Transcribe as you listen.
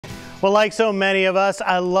Well, like so many of us,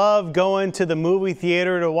 I love going to the movie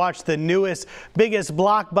theater to watch the newest, biggest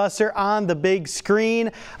blockbuster on the big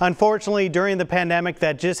screen. Unfortunately, during the pandemic,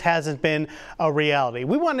 that just hasn't been a reality.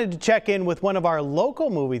 We wanted to check in with one of our local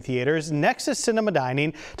movie theaters, Nexus Cinema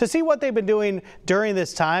Dining, to see what they've been doing during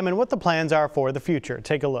this time and what the plans are for the future.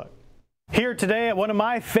 Take a look. Here today at one of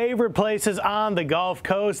my favorite places on the Gulf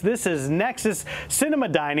Coast. This is Nexus Cinema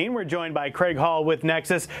Dining. We're joined by Craig Hall with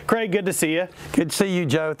Nexus. Craig, good to see you. Good to see you,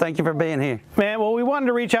 Joe. Thank you for being here. Man, well, we wanted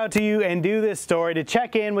to reach out to you and do this story to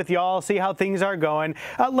check in with y'all, see how things are going.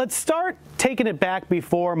 Let's start taking it back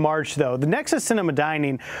before March, though. The Nexus Cinema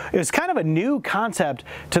Dining is kind of a new concept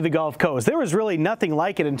to the Gulf Coast. There was really nothing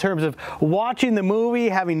like it in terms of watching the movie,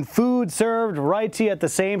 having food served right to you at the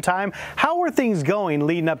same time. How were things going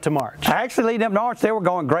leading up to March? Actually, leading up to March, they were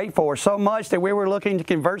going great for us, so much that we were looking to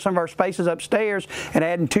convert some of our spaces upstairs and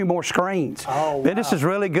adding 2 more screens. Oh, wow. Business is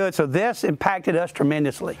really good, so this impacted us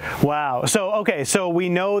tremendously. Wow. So, okay, so we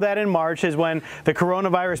know that in March is when the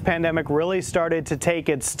coronavirus pandemic really started to take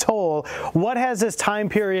its toll. What has this time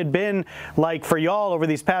period been like for y'all over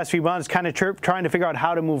these past few months, kind of trying to figure out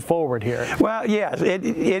how to move forward here? Well, yes,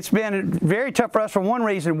 it's been very tough for us for one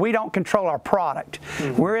reason. We don't control our product.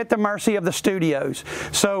 We're at the mercy of the studios.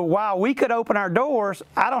 So while we could open our doors,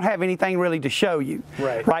 I don't have anything really to show you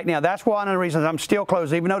right now. That's one of the reasons I'm still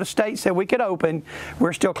closed. Even though the state said we could open,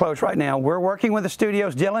 we're still closed right now. We're working with the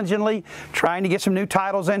studios diligently, trying to get some new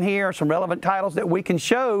titles in here, some relevant titles that we can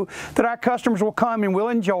show that our customers will come and will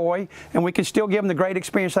enjoy, and we can still give them the great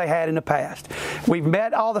experience they had in the past. We've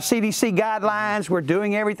met all the CDC guidelines. We're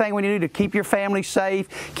doing everything we need to do to keep your family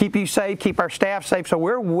safe, keep you safe, keep our staff safe. So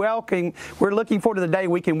we're looking forward to the day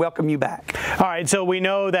we can welcome you back. All right, so we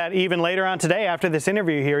know that even later on today, after this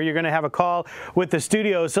interview here, you're going to have a call with the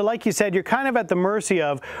studios. So like you said, you're kind of at the mercy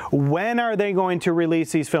of when are they going to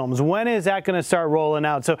release these films? When is that going to start rolling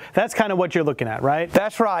out? So that's kind of what you're looking at, right?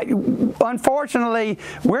 That's right. Unfortunately,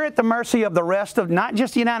 we're at the mercy of the rest of not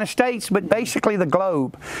just the United States, but basically the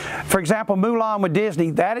globe. For example, Mulan with Disney,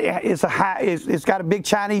 that is it's got a big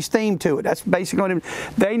Chinese theme to it. That's basically what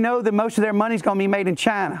they know that most of their money is going to be made in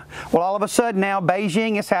China. Well, all of a sudden now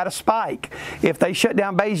Beijing has had a spike. If they shut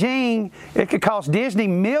down Beijing, it could cost Disney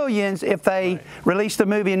millions if they release the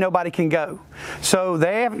movie and nobody can go. So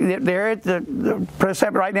they're at the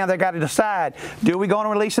precipice right now. They got to decide: do we go and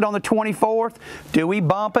release it on the 24th? Do we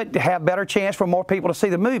bump it to have better chance for more people to see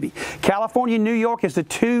the movie? California and New York is the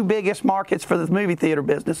 2 biggest markets for the movie theater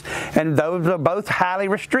business, and those are both highly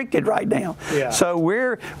restricted right now. Yeah. So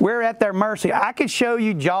we're at their mercy. I could show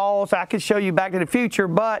you Jaws, I could show you Back to the Future,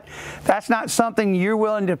 but that's not something you're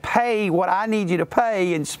willing to pay what I need you to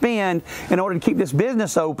pay and spend in order to keep this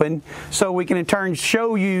business open, so we can in turn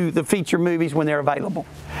show you the feature movies when they're available.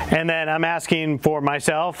 And then I'm asking for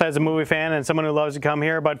myself as a movie fan and someone who loves to come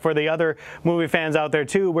here, but for the other movie fans out there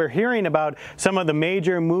too, we're hearing about some of the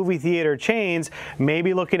major movie theater chains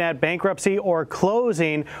maybe looking at bankruptcy or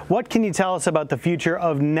closing. What can you tell us about the future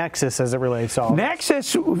of Nexus as it relates to all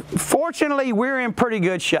Nexus, fortunately, we're in pretty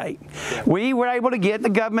good shape. Yeah. We were able to get the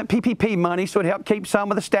government PPP money, so it helped keep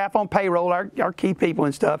some of the staff on payroll, our key people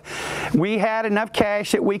and stuff. We had enough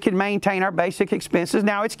cash that we could maintain our basic expenses.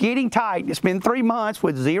 Now it's getting tight. It's been 3 months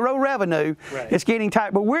with 0 revenue. It's getting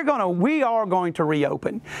tight, but we are going to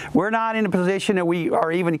reopen. We're not in a position that we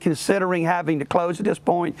are even considering having to close at this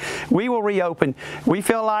point. We will reopen. We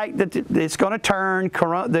feel like that it's going to turn.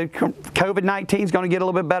 The COVID-19 is going to get a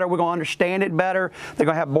little bit better. We're going to understand it better. They're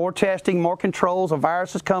going to have more testing, more controls. A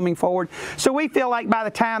virus is coming forward. So we feel like by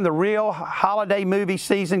the time the real holiday movie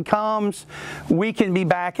season comes, we can be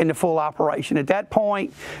back into full operation. At that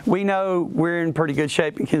point, we know we're in pretty good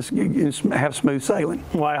shape and can have smooth sailing.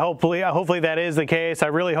 Well, hopefully that is the case. I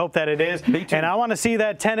really hope that it is. Me too. And I want to see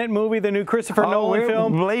that Tenet movie, the new Christopher Nolan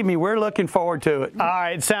film. Believe me, we're looking forward to it. All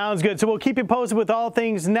right, sounds good. So we'll keep you posted with all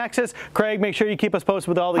things Nexus. Craig, make sure you keep us posted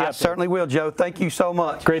with all the updates. I certainly will, Joe. Thank you so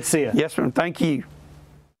much. Great to see you. Yes, sir. Thank you.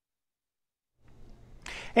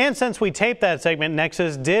 And since we taped that segment,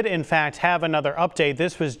 Nexus did in fact have another update.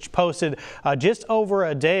 This was posted just over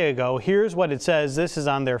a day ago. Here's what it says. This is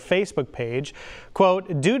on their Facebook page.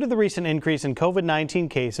 Quote, due to the recent increase in COVID-19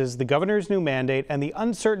 cases, the governor's new mandate, and the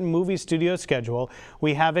uncertain movie studio schedule,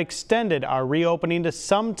 we have extended our reopening to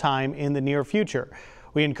sometime in the near future.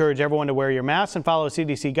 We encourage everyone to wear your masks and follow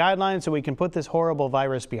CDC guidelines so we can put this horrible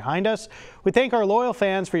virus behind us. We thank our loyal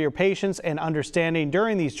fans for your patience and understanding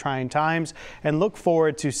during these trying times and look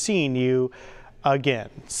forward to seeing you again.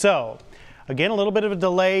 So, again, a little bit of a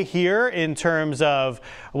delay here in terms of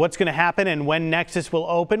what's going to happen and when Nexus will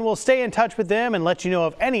open. We'll stay in touch with them and let you know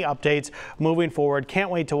of any updates moving forward. Can't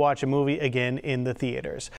wait to watch a movie again in the theaters.